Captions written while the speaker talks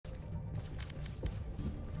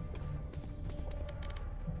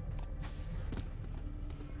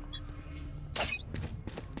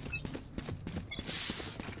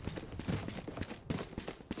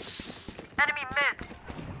Enemy mid.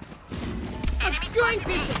 Obscuring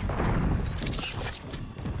vision.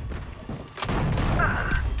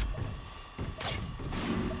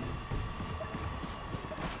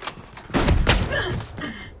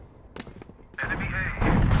 Enemy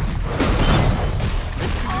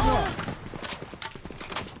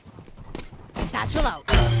A. Satchel out.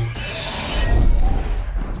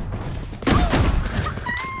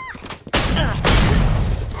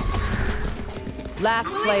 Last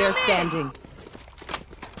player standing.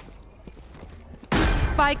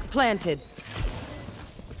 Spike planted.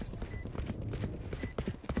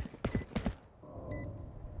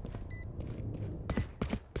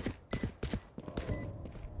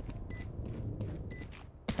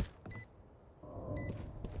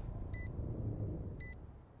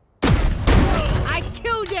 I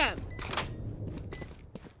killed him.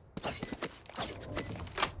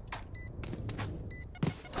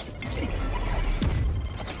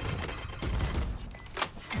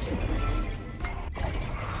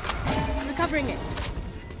 Recovering it.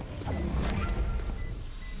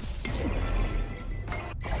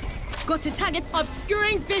 Got to target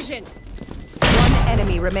obscuring vision. One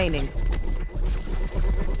enemy remaining.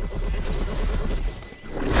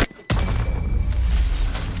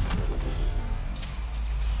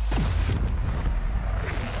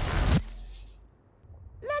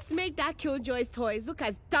 Let's make that Killjoy's toys look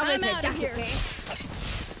as dumb as her jacket, eh?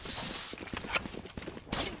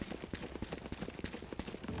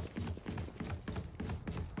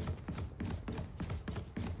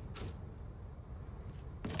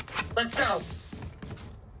 Let's go.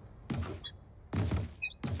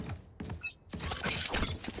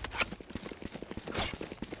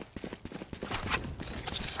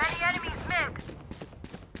 Any enemies mid.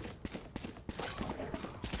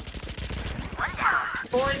 One down.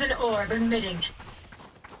 Poison orb emitting.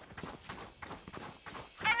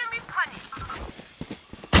 Enemy punished.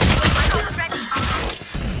 Ready.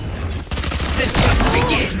 The hunt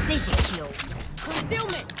begins! Precision kill.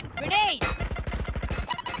 Concealment. Grenade.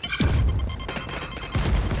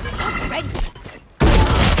 Ready.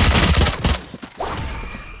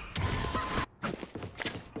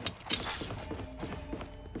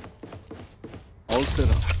 All set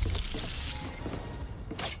up.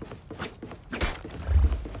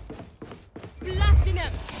 Blasting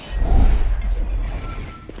him.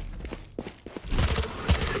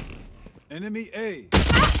 Enemy A.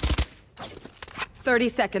 30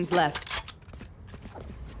 seconds left.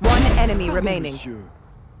 One enemy remaining. Monsieur.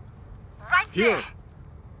 Right Here.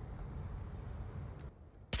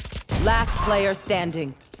 there. Last player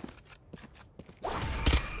standing.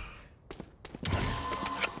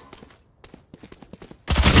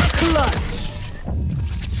 Clutch.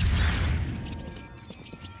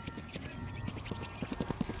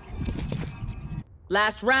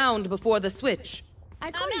 Last round before the switch.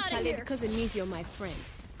 I call you Charlie because it means you're my friend.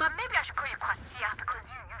 But maybe I should call you Kwasia because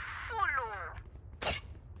you follow.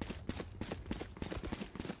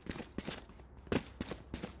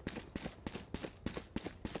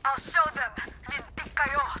 I'll show them. Lintik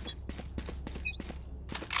kayo.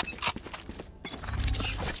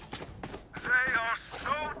 They are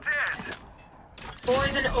so dead.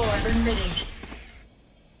 Poison orb emitting.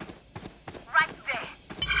 Right there.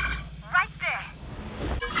 Right there.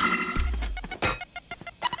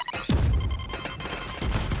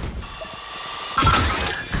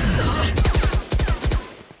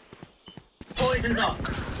 Poison's off.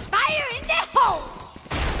 Fire in the hole!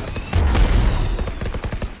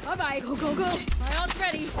 Bye-bye. Go, go, go. My ult's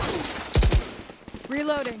ready.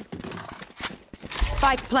 Reloading.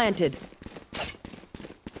 Spike planted.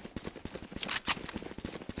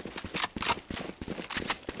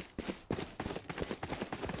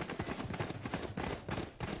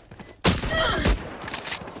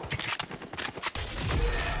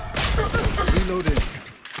 Reloading.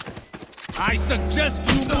 I suggest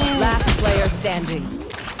you move! Last player standing.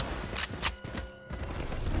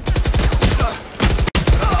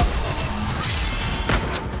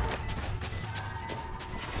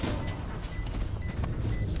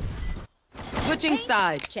 Switching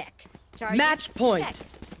sides. Check. Charges? Match point. Check.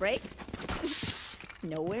 Brakes?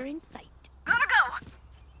 Nowhere in sight. Gotta go.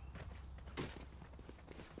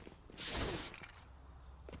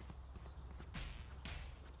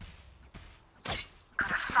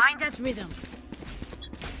 Gotta find That rhythm.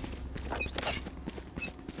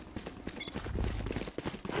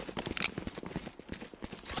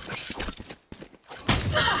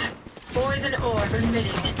 Poison orb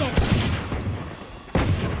emitting.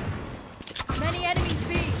 Many enemies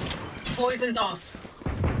B. Poison's off.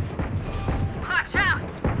 Watch out.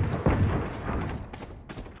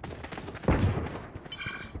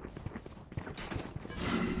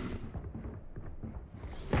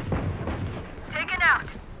 out.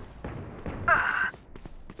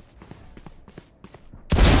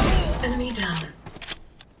 Enemy down.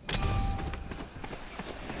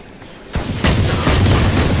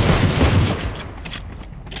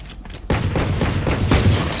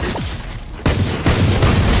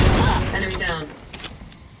 Enemy down.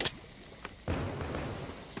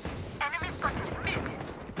 Enemy spotted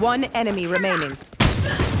mid. One enemy remaining.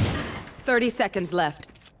 30 seconds left.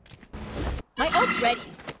 My ult's ready.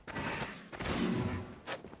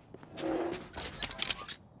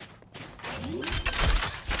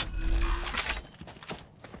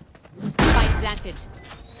 Spike planted.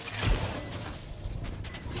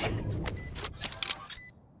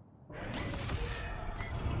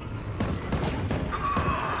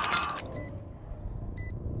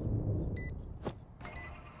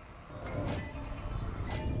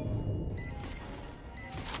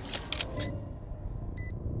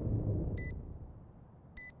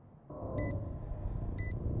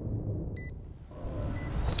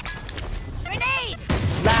 Grenade!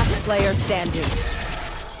 Last player standing.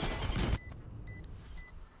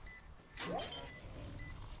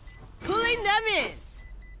 Pulling them in.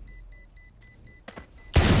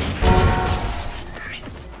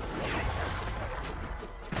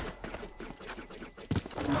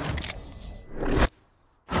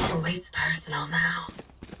 Awaits personal now.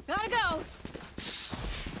 Gotta go.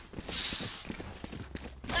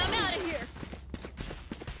 I'm out of here.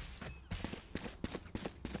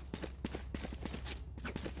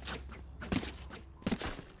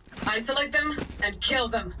 Isolate them and kill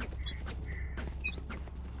them.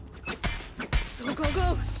 Go, go,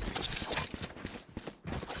 go.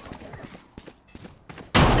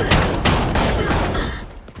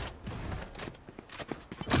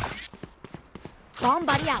 Bomb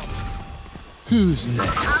buddy out. Who's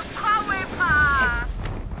next? Power bar.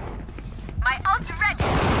 My ult ready.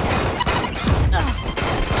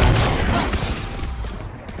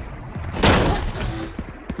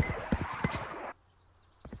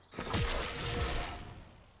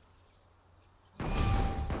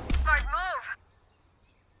 Smart move.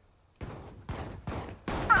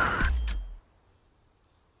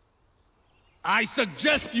 I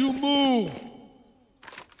suggest you move!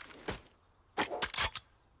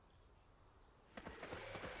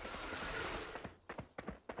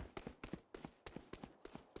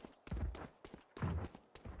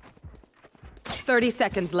 Thirty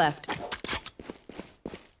seconds left.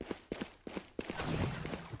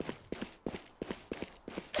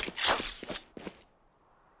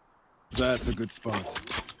 That's a good spot.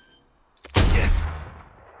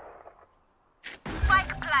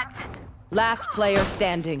 Spike planted. Last player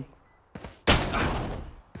standing.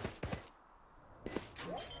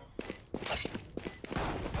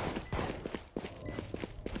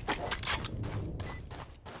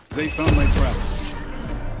 They found my trap.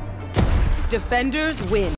 Defenders win.